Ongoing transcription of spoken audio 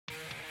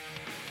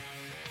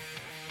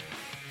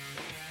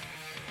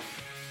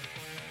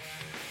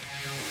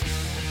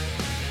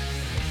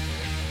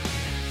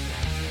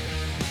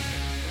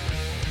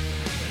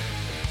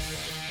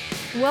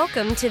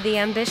Welcome to the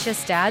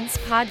Ambitious Dads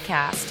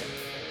Podcast.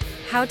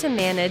 How to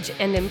manage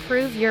and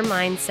improve your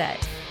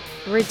mindset,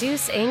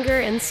 reduce anger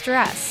and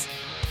stress,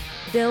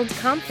 build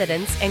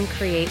confidence, and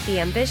create the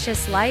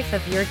ambitious life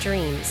of your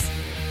dreams.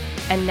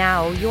 And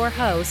now, your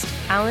host,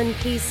 Alan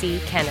P.C.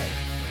 Kenneth.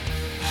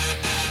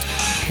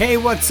 Hey,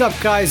 what's up,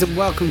 guys, and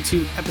welcome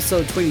to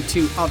episode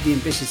 22 of the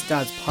Ambitious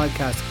Dads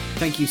Podcast.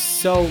 Thank you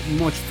so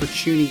much for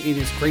tuning in.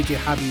 It's great to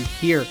have you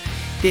here.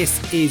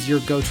 This is your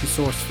go-to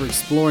source for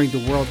exploring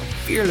the world of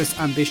fearless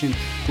ambition,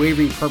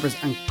 wavering purpose,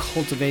 and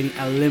cultivating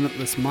a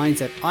limitless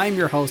mindset. I'm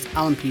your host,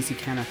 Alan P.C.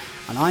 Kenneth,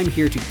 and I'm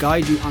here to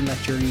guide you on that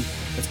journey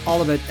that's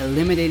all about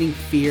eliminating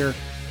fear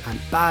and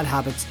bad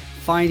habits,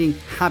 finding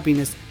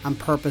happiness and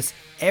purpose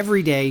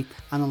every day,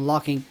 and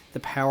unlocking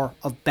the power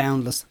of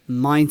boundless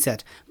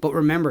mindset. But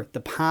remember, the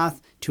path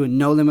to a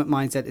no-limit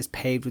mindset is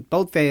paved with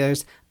both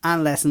failures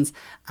and lessons,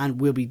 and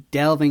we'll be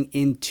delving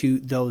into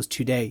those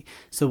today.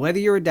 So whether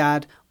you're a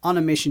dad on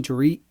a mission to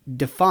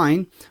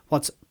redefine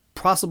what's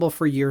possible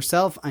for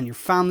yourself and your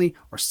family,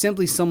 or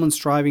simply someone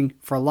striving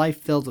for a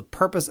life filled with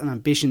purpose and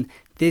ambition,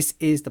 this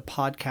is the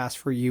podcast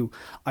for you.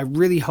 I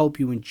really hope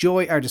you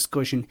enjoy our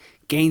discussion,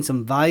 gain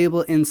some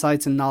valuable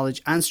insights and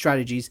knowledge and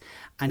strategies,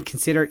 and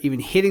consider even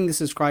hitting the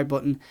subscribe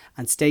button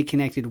and stay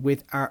connected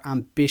with our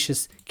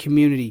ambitious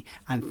community.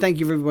 And thank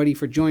you everybody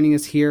for joining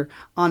us here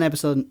on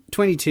episode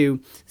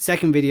 22,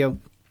 second video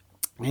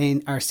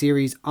in our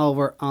series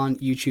over on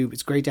YouTube.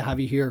 It's great to have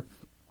you here.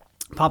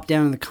 Pop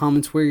down in the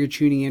comments where you're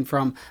tuning in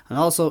from, and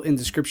also in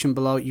the description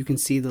below you can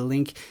see the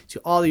link to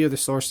all the other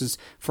sources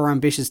for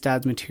Ambitious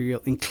Dads material,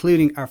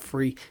 including our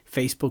free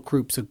Facebook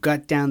group. So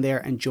get down there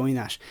and join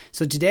that.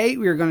 So today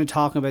we are going to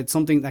talk about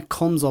something that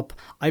comes up,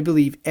 I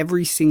believe,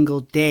 every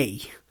single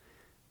day,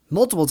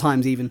 multiple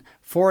times even,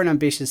 for an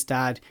ambitious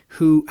dad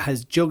who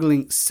has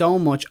juggling so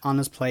much on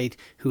his plate,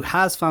 who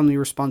has family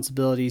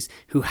responsibilities,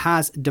 who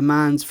has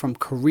demands from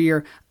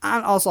career,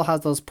 and also has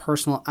those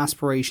personal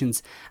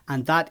aspirations.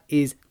 And that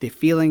is the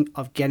feeling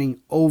of getting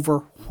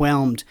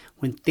overwhelmed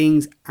when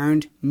things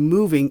aren't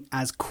moving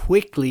as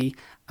quickly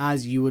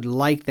as you would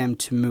like them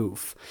to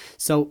move.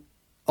 So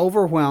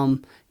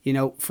overwhelm,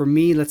 for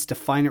me, let's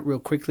define it real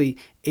quickly.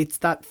 It's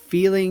that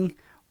feeling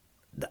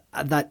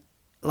that,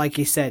 like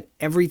I said,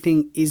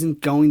 everything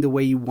isn't going the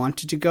way you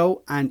want it to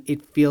go, and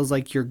it feels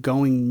like you're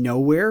going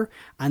nowhere,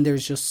 and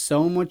there's just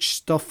so much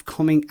stuff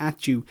coming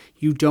at you,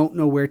 you don't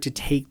know where to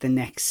take the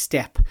next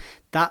step.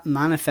 That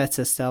manifests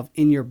itself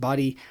in your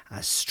body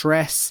as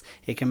stress.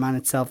 It can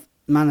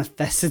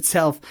manifest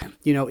itself,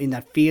 in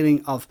that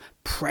feeling of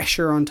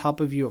pressure on top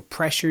of you, of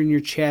pressure in your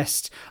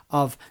chest,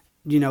 of,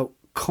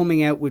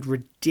 coming out with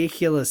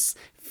ridiculous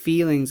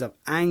feelings of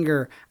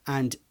anger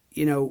and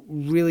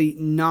really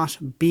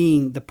not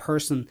being the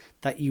person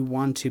that you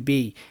want to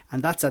be.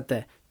 And that's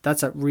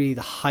at really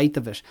the height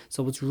of it.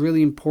 So what's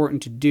really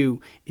important to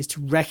do is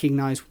to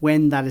recognize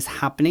when that is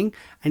happening,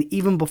 and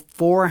even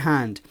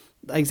beforehand,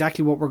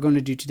 exactly what we're going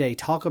to do today,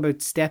 talk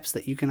about steps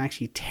that you can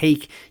actually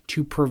take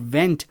to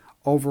prevent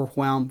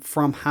overwhelm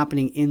from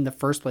happening in the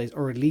first place,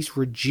 or at least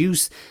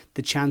reduce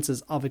the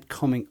chances of it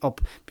coming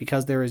up,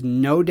 because there is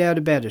no doubt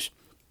about it.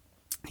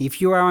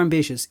 If you are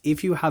ambitious,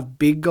 if you have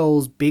big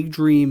goals, big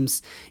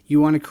dreams, you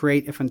want to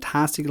create a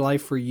fantastic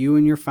life for you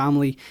and your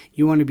family,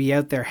 you want to be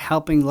out there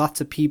helping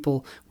lots of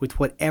people with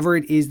whatever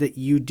it is that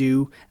you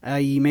do.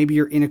 Maybe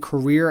you're in a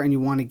career and you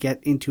want to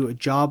get into a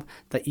job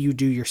that you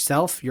do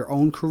yourself, your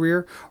own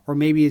career, or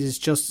maybe it is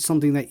just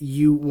something that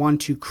you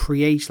want to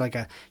create, like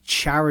a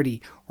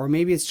charity, or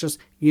maybe it's just,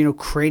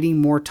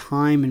 creating more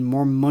time and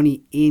more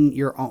money in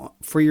your own,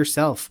 for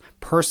yourself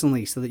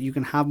personally, so that you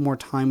can have more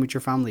time with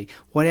your family.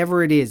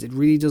 Whatever it is, it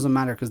really doesn't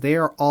matter, because they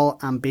are all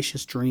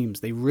ambitious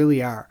dreams. They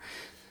really are.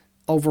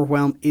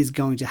 Overwhelm is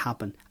going to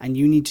happen, and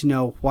you need to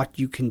know what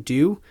you can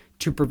do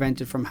to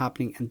prevent it from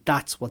happening. And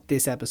that's what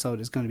this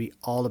episode is going to be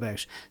all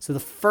about. So the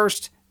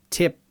first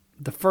tip,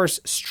 the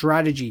first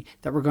strategy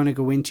that we're going to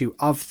go into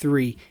of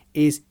 3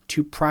 is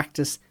to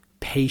practice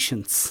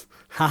patience.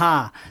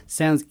 Haha,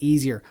 sounds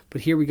easier,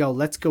 but here we go.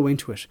 Let's go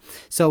into it.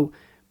 So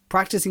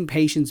practicing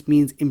patience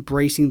means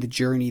embracing the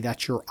journey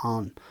that you're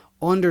on,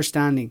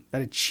 understanding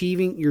that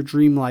achieving your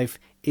dream life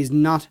is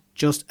not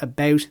just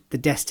about the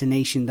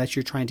destination that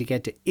you're trying to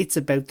get to. It's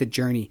about the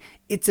journey.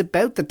 It's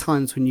about the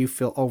times when you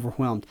feel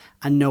overwhelmed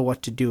and know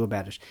what to do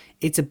about it.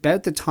 It's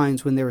about the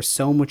times when there is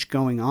so much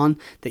going on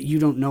that you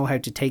don't know how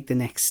to take the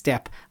next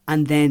step,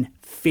 and then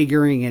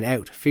figuring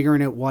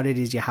out what it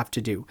is you have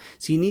to do.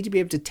 So you need to be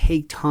able to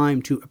take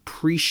time to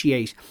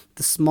appreciate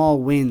the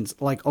small wins,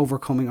 like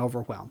overcoming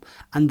overwhelm,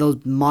 and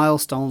those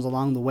milestones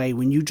along the way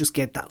when you just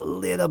get that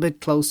little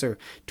bit closer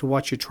to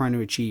what you're trying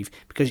to achieve,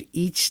 because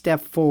each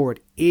step forward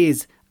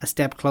is a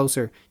step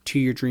closer to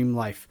your dream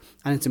life.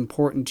 And it's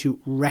important to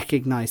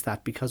recognize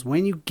that, because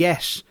when you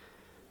get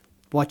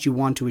what you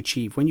want to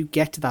achieve, when you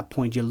get to that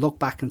point, you look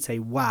back and say,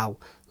 wow,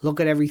 look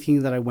at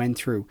everything that I went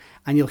through.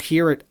 And you'll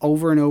hear it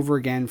over and over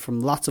again from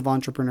lots of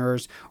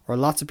entrepreneurs or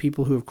lots of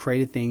people who have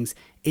created things.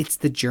 It's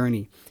the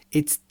journey.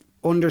 It's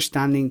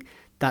understanding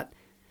that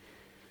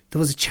there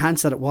was a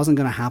chance that it wasn't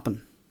going to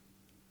happen.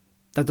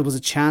 that there was a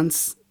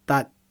chance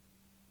that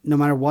no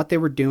matter what they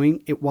were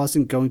doing, it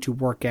wasn't going to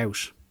work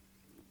out.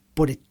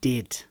 But it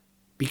did,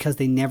 because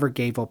they never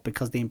gave up,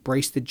 because they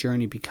embraced the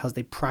journey, because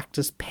they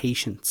practiced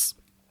patience.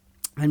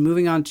 And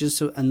moving on, just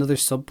so another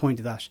sub point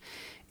of that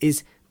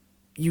is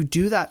you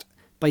do that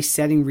by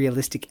setting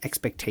realistic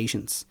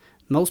expectations.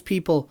 Most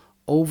people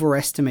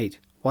overestimate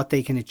what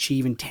they can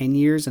achieve in 10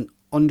 years and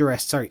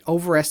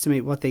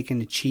overestimate what they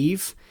can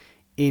achieve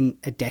in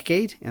a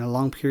decade, in a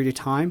long period of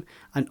time,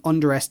 and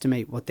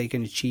underestimate what they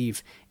can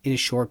achieve in a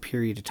short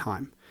period of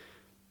time.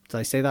 Did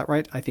I say that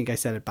right? I think I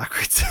said it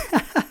backwards.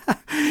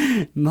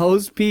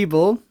 Most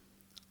people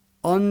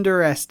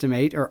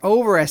overestimate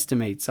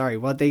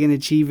what they can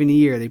achieve in a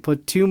year. They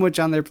put too much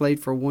on their plate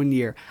for 1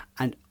 year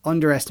and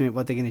underestimate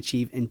what they can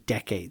achieve in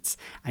decades.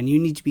 And you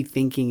need to be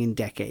thinking in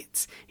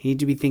decades. You need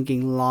to be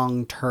thinking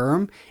long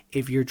term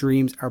if your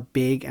dreams are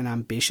big and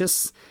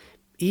ambitious.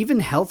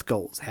 Even health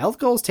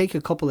goals take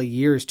a couple of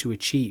years to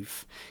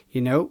achieve,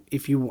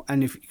 if you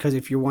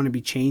want to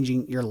be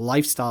changing your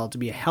lifestyle to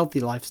be a healthy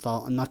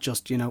lifestyle and not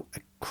just, a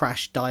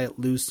crash diet,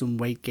 lose some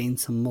weight, gain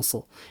some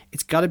muscle.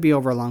 It's got to be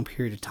over a long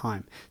period of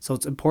time. So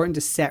it's important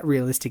to set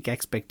realistic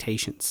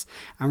expectations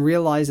and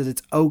realize that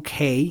it's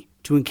okay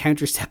to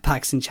encounter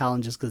setbacks and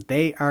challenges, because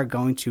they are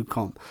going to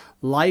come.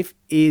 Life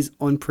is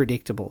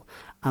unpredictable.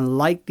 And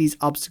like these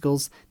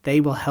obstacles,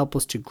 they will help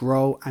us to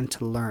grow and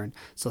to learn.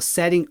 So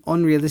setting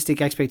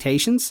unrealistic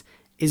expectations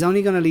is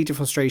only going to lead to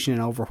frustration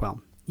and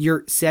overwhelm.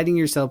 You're setting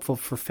yourself up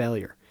for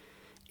failure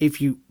if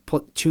you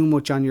put too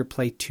much on your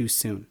plate too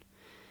soon.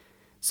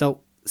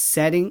 So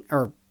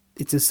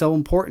it's so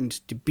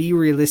important to be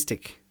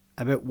realistic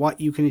about what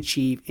you can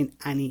achieve in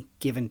any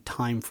given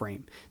time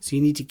frame. So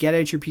you need to get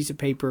out your piece of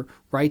paper,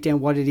 write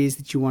down what it is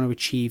that you want to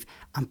achieve,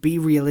 and be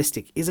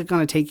realistic. Is it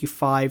going to take you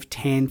 5,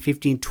 10,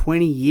 15,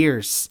 20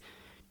 years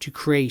to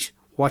create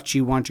what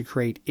you want to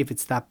create if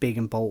it's that big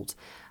and bold?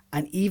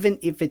 And even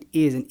if it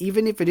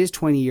is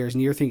 20 years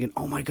and you're thinking,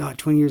 oh my God,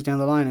 20 years down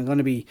the line, I'm going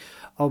to be,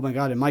 oh my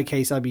God, in my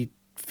case, I'll be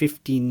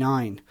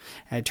 59,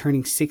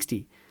 turning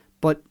 60.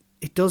 But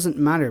it doesn't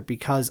matter,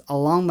 because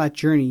along that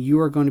journey, you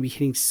are going to be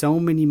hitting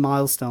so many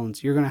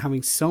milestones. You're going to be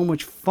having so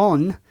much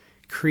fun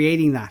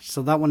creating that.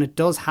 So that when it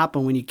does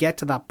happen, when you get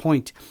to that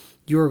point,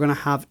 you are going to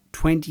have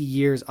 20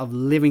 years of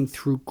living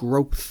through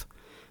growth.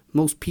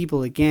 Most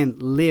people, again,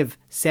 live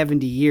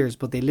 70 years,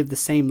 but they live the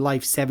same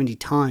life 70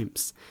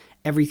 times.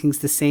 Everything's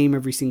the same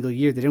every single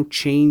year. They don't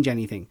change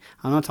anything.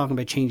 I'm not talking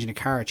about changing a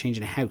car or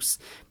changing a house.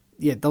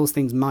 Yeah, those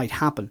things might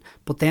happen,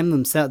 but they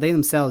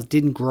themselves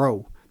didn't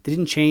grow. They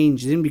didn't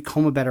change. They didn't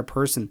become a better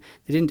person.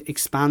 They didn't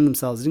expand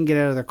themselves. They didn't get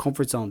out of their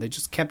comfort zone. They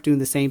just kept doing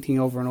the same thing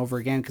over and over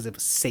again because it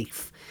was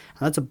safe.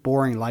 And that's a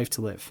boring life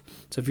to live.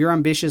 So if you're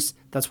ambitious,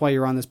 that's why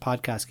you're on this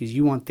podcast, because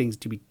you want things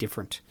to be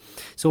different.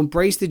 So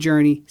embrace the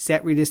journey,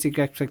 set realistic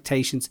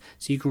expectations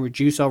so you can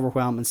reduce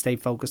overwhelm and stay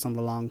focused on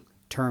the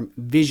long-term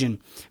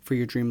vision for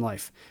your dream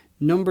life.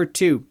 Number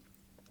 2,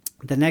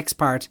 the next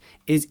part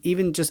is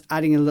even just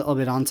adding a little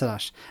bit onto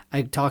that.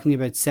 I'm talking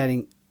about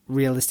setting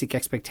realistic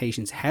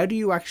expectations. How do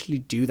you actually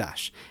do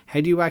that?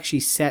 How do you actually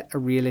set a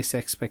realistic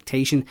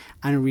expectation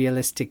and a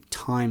realistic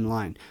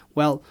timeline?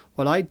 Well,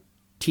 what I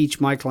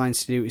teach my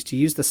clients to do is to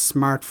use the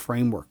SMART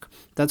framework.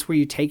 That's where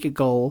you take a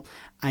goal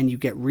and you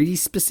get really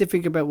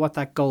specific about what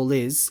that goal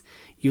is.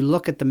 You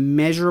look at the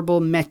measurable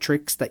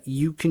metrics that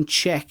you can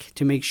check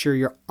to make sure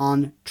you're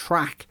on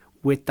track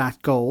with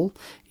that goal.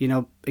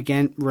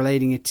 Again,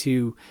 relating it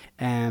to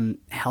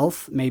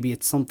health. Maybe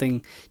it's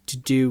something to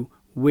do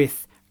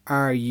with,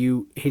 are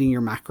you hitting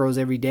your macros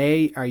every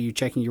day? Are you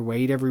checking your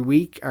weight every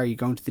week? Are you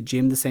going to the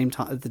gym the same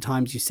time at the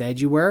times you said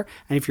you were?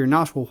 And if you're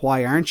not, well,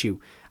 why aren't you?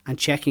 And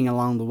checking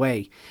along the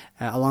way,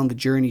 along the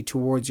journey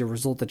towards your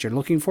result that you're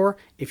looking for,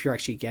 if you're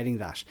actually getting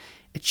that.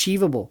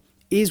 Achievable.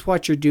 Is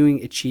what you're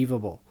doing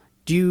achievable?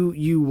 Do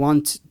you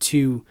want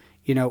to,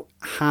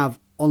 have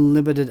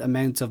unlimited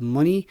amounts of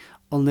money,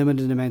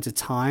 unlimited amounts of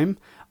time?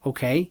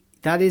 Okay,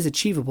 that is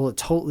achievable. It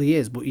totally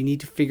is. But you need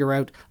to figure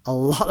out a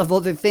lot of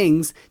other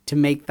things to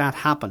make that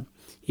happen.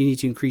 You need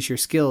to increase your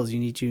skills. You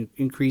need to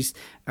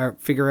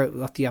figure out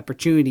what the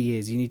opportunity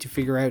is. You need to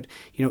figure out,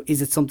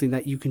 is it something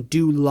that you can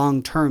do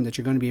long term, that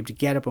you're going to be able to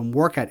get up and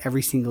work at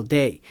every single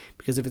day?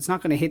 Because if it's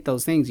not going to hit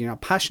those things, you're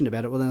not passionate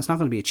about it, well, then it's not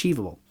going to be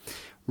achievable.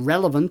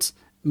 Relevant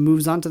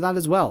moves on to that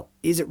as well.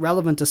 Is it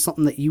relevant to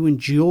something that you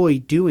enjoy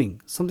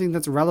doing? Something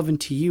that's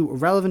relevant to you or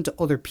relevant to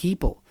other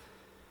people?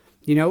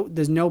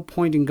 There's no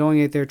point in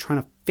going out there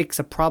trying to fix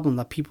a problem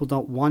that people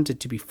don't want it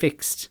to be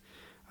fixed.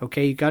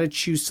 Okay, you got to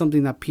choose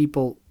something that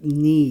people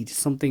need,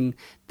 something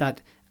that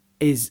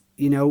is,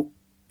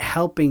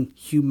 helping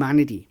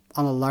humanity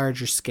on a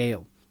larger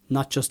scale,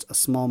 not just a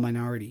small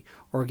minority,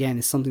 or again,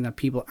 is something that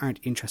people aren't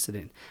interested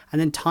in.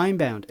 And then time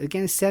bound,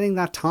 again, setting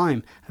that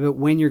time about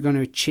when you're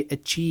going to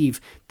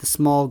achieve the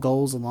small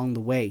goals along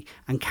the way.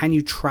 And can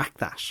you track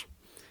that?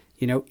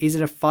 Is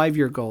it a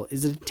 5-year goal?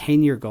 Is it a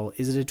 10-year goal?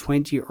 Is it a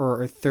 20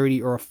 or a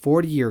 30 or a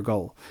 40-year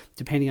goal?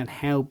 Depending on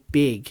how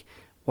big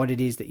what it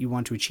is that you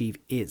want to achieve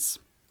is.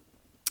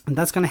 And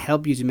that's going to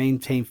help you to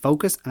maintain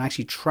focus and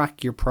actually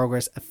track your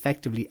progress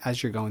effectively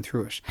as you're going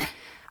through it.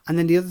 And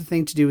then the other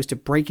thing to do is to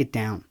break it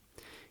down.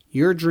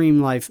 Your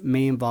dream life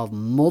may involve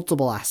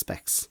multiple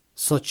aspects,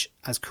 such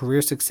as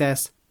career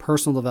success,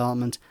 personal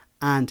development,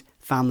 and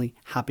family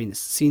happiness.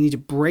 So you need to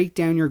break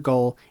down your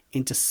goal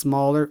into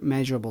smaller,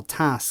 measurable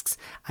tasks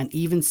and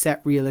even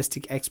set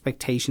realistic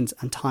expectations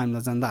and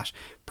timelines on that.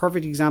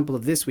 Perfect example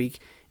of this week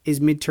is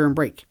midterm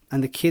break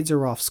and the kids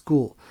are off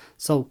school.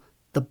 So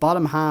the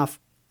bottom half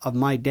of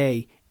my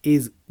day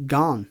is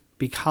gone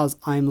because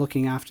I'm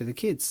looking after the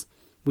kids.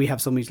 We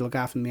have somebody to look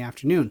after in the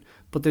afternoon,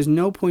 but there's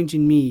no point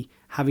in me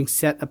having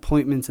set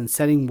appointments and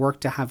setting work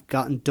to have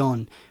gotten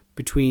done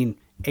between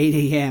 8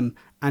 a.m.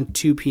 and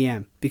 2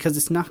 p.m. because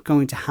it's not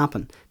going to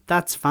happen.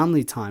 That's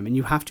family time and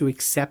you have to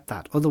accept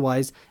that.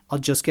 Otherwise, I'll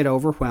just get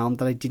overwhelmed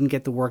that I didn't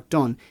get the work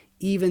done,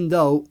 even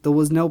though there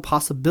was no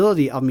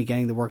possibility of me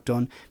getting the work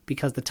done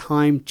because the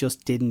time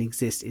just didn't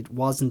exist. It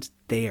wasn't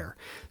there.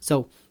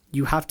 So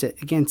you have to,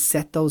 again,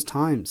 set those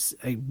times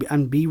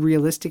and be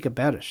realistic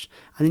about it.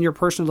 And then your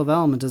personal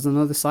development is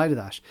another side of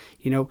that.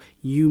 You know,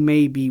 you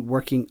may be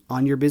working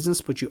on your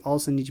business, but you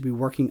also need to be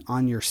working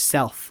on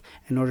yourself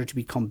in order to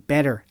become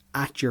better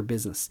at your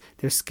business.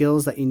 There's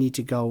skills that you need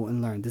to go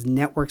and learn. There's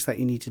networks that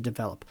you need to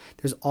develop.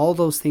 There's all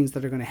those things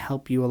that are going to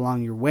help you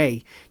along your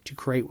way to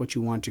create what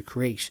you want to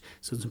create.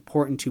 So it's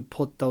important to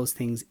put those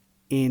things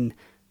in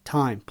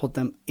time, put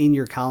them in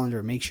your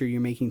calendar, make sure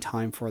you're making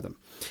time for them.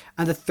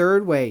 And the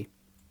third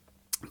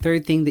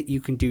thing that you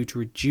can do to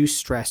reduce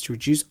stress, to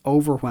reduce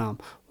overwhelm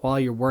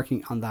while you're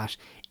working on that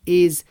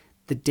is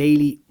the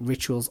daily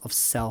rituals of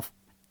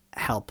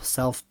self-help,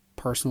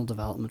 self-personal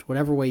development,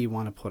 whatever way you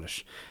want to put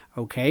it.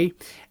 Okay?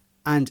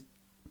 And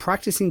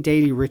practicing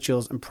daily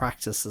rituals and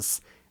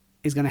practices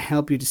is going to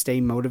help you to stay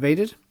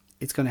motivated.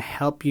 It's going to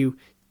help you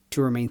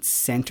to remain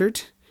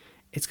centered.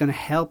 It's going to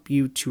help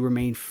you to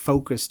remain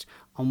focused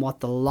on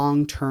what the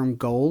long-term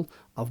goal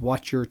of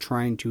what you're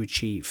trying to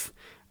achieve.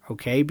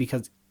 Okay?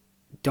 Because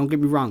don't get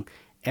me wrong,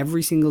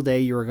 every single day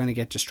you are going to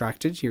get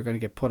distracted. You're going to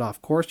get put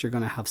off course. You're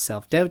going to have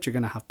self-doubt. You're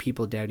going to have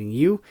people doubting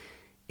you.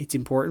 It's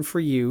important for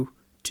you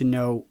to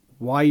know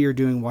why you're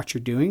doing what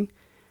you're doing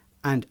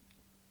and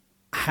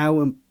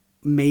how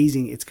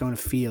amazing it's going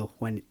to feel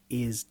when it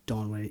is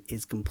done, when it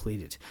is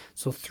completed.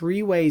 So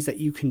 3 ways that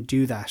you can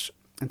do that,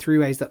 and 3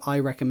 ways that I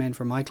recommend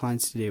for my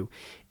clients to do,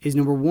 is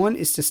number 1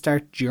 is to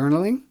start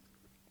journaling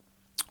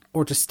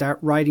or to start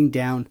writing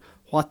down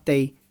what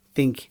they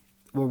think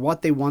or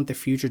what they want the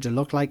future to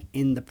look like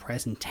in the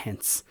present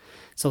tense.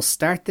 So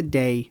start the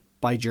day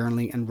by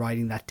journaling and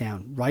writing that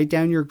down. Write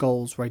down your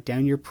goals, write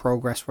down your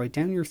progress, write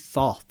down your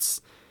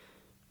thoughts.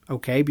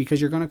 Okay, because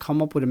you're going to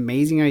come up with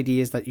amazing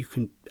ideas that you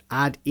can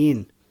add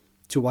in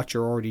to what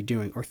you're already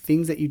doing, or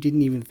things that you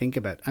didn't even think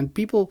about. And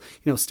people,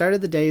 start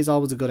of the day is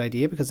always a good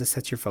idea because it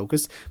sets your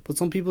focus, but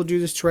some people do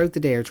this throughout the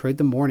day or throughout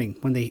the morning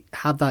when they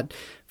have that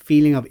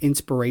feeling of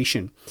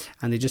inspiration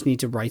and they just need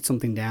to write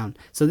something down.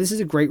 So this is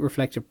a great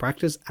reflective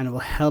practice and it will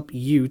help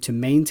you to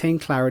maintain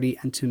clarity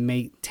and to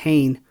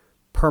maintain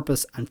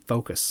purpose and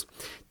focus.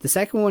 The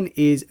second one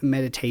is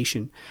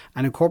meditation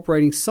and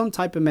incorporating some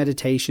type of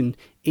meditation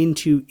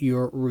into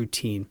your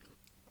routine.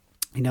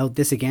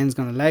 This again is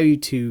going to allow you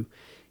to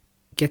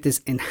get this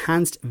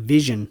enhanced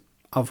vision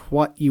of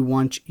what you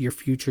want your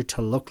future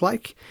to look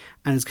like,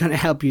 and it's going to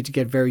help you to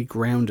get very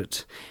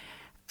grounded.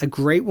 A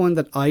great one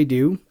that I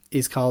do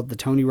is called the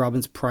Tony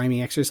Robbins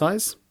priming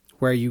exercise,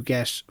 where you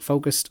get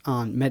focused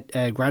on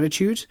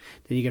gratitude,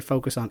 then you get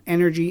focused on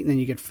energy, and then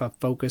you get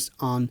focused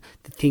on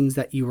the things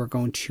that you are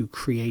going to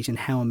create and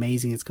how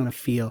amazing it's going to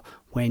feel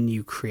when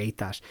you create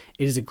that.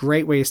 It is a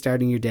great way of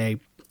starting your day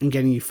and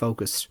getting you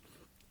focused.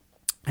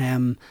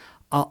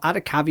 I'll add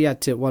a caveat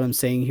to what I'm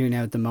saying here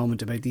now at the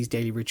moment about these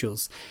daily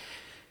rituals.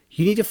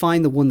 You need to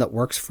find the one that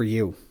works for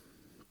you.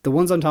 The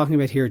ones I'm talking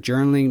about here,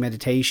 journaling,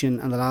 meditation,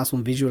 and the last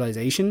one,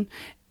 visualization,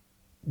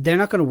 they're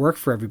not going to work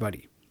for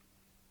everybody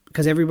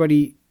because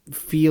everybody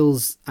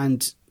feels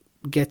and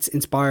gets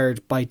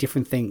inspired by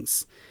different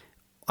things.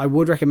 I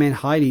would recommend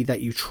highly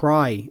that you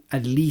try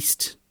at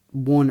least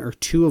 1 or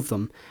 2 of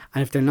them,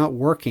 and if they're not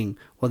working,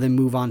 well then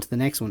move on to the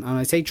next one. And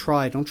I say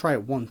try, don't try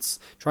it once,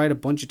 try it a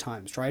bunch of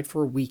times, try it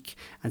for a week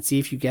and see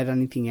if you get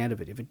anything out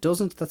of it. If it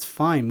doesn't, that's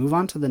fine, move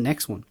on to the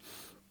next one.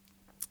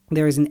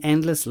 There is an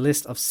endless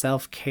list of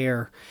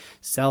self-care,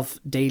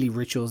 self-daily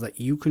rituals that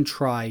you can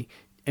try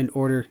in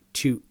order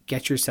to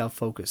get yourself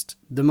focused.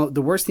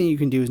 The worst thing you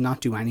can do is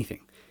not do anything.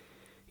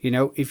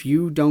 If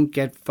you don't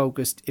get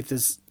focused, if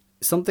there's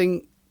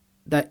something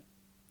that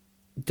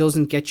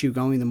doesn't get you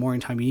going the morning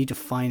time, you need to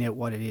find out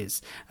what it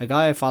is. A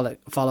guy I follow,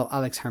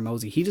 Alex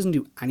Hermosi, he doesn't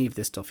do any of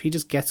this stuff. He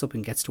just gets up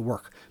and gets to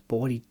work. But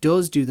what he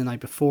does do the night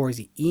before is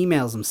he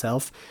emails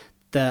himself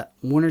the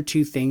 1 or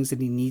 2 things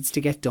that he needs to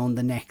get done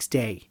the next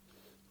day.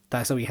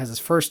 So he has his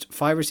first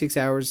 5 or 6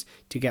 hours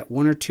to get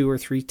 1 or 2 or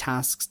 3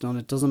 tasks done.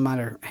 It doesn't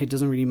matter. It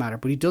doesn't really matter.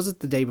 But he does it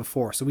the day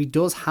before. So he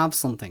does have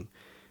something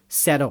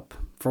set up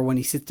for when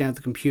he sits down at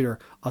the computer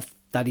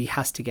that he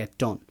has to get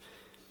done.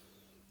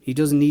 He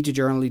doesn't need to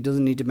journal. He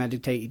doesn't need to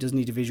meditate. He doesn't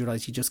need to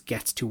visualize. He just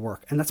gets to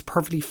work. And that's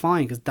perfectly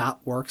fine because that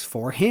works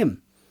for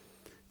him.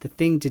 The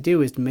thing to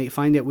do is to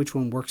find out which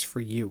one works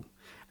for you.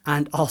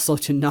 And also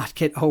to not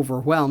get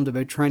overwhelmed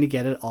about trying to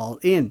get it all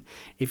in.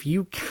 If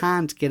you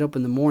can't get up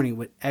in the morning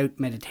without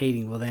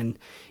meditating, well then,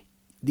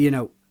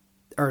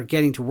 or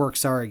getting to work,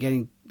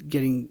 to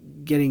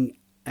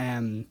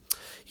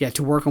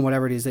work on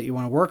whatever it is that you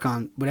want to work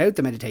on without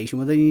the meditation,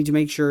 well then you need to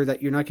make sure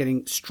that you're not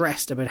getting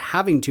stressed about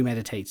having to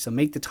meditate. So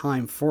make the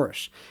time for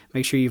it.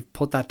 Make sure you've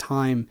put that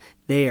time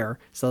there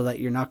so that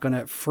you're not going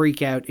to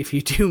freak out if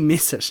you do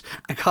miss it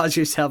and cause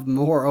yourself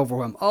more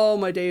overwhelm. Oh,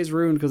 my day is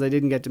ruined because I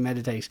didn't get to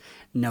meditate.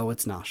 No,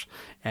 it's not.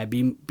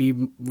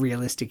 Be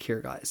realistic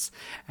here, guys.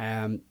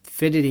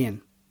 Fit it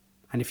in.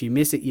 And if you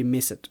miss it, you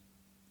miss it.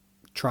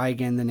 Try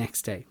again the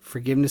next day.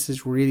 Forgiveness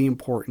is really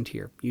important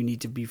here. You need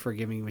to be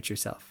forgiving with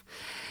yourself.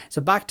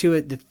 So back to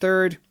it. The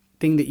third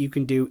thing that you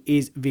can do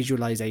is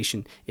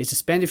visualization. Is to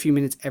spend a few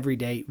minutes every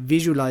day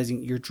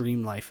visualizing your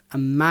dream life.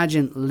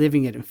 Imagine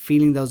living it and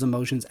feeling those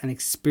emotions and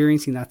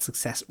experiencing that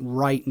success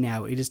right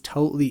now. It is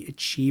totally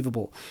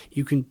achievable.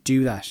 You can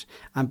do that.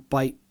 And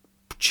by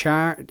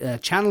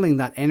channeling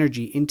that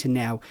energy into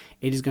now,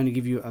 it is going to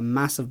give you a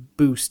massive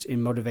boost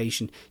in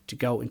motivation to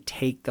go and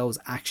take those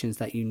actions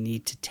that you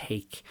need to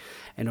take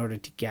in order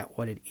to get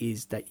what it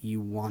is that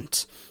you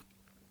want.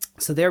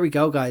 So there we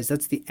go, guys.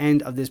 That's the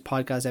end of this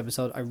podcast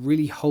episode. I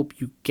really hope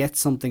you get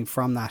something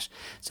from that.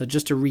 So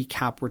just to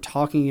recap, we're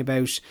talking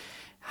about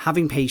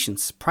having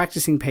patience,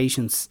 practicing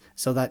patience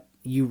so that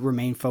you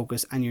remain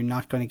focused and you're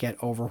not going to get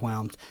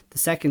overwhelmed. The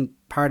second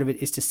part of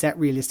it is to set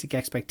realistic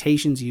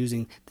expectations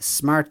using the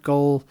SMART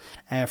goal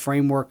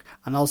framework,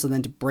 and also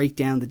then to break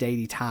down the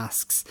daily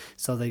tasks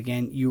so that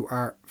again you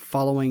are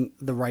following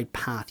the right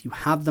path. You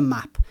have the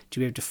map to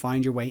be able to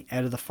find your way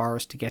out of the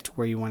forest to get to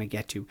where you want to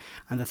get to.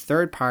 And the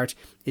third part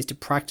is to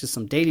practice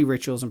some daily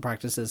rituals and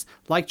practices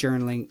like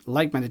journaling,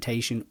 like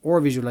meditation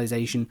or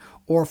visualization,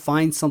 or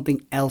find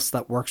something else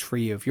that works for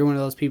you. If you're one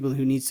of those people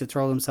who needs to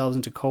throw themselves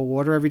into cold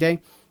water every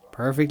day,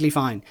 perfectly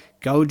fine.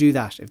 Go do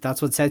that. If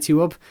that's what sets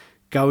you up,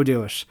 go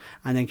do it.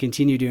 And then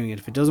continue doing it.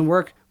 If it doesn't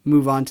work,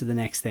 move on to the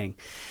next thing.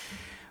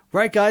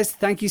 Right, guys,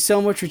 thank you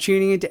so much for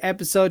tuning into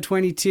episode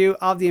 22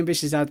 of the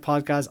Ambitious Dads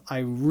podcast. I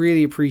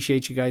really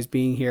appreciate you guys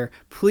being here.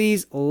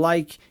 Please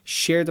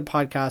share the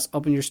podcast,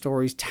 open your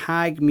stories,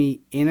 tag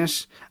me in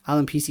it,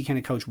 Alan PC Kind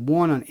of Coach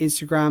 1 on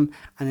Instagram,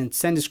 and then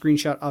send a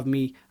screenshot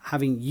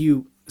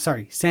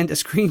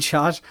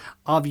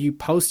of you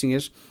posting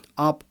it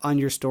up on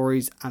your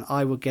stories, and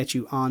I will get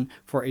you on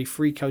for a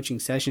free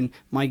coaching session.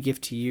 My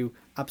gift to you,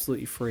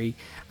 absolutely free.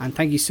 And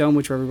thank you so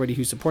much for everybody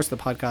who supports the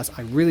podcast.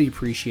 I really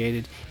appreciate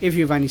it. If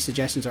you have any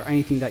suggestions or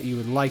anything that you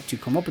would like to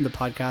come up in the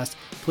podcast,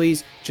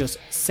 please just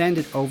send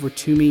it over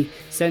to me.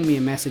 Send me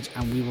a message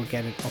and we will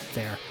get it up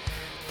there.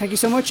 Thank you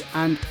so much,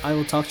 and I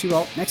will talk to you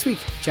all next week.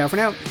 Ciao for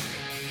now.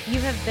 You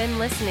have been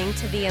listening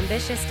to the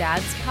Ambitious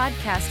Dads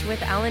podcast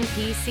with Alan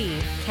P.C.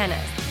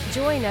 Kenneth.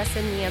 Join us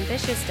in the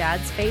Ambitious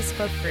Dads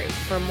Facebook group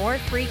for more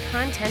free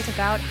content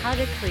about how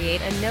to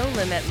create a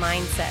no-limit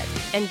mindset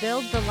and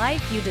build the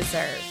life you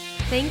deserve.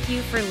 Thank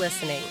you for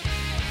listening.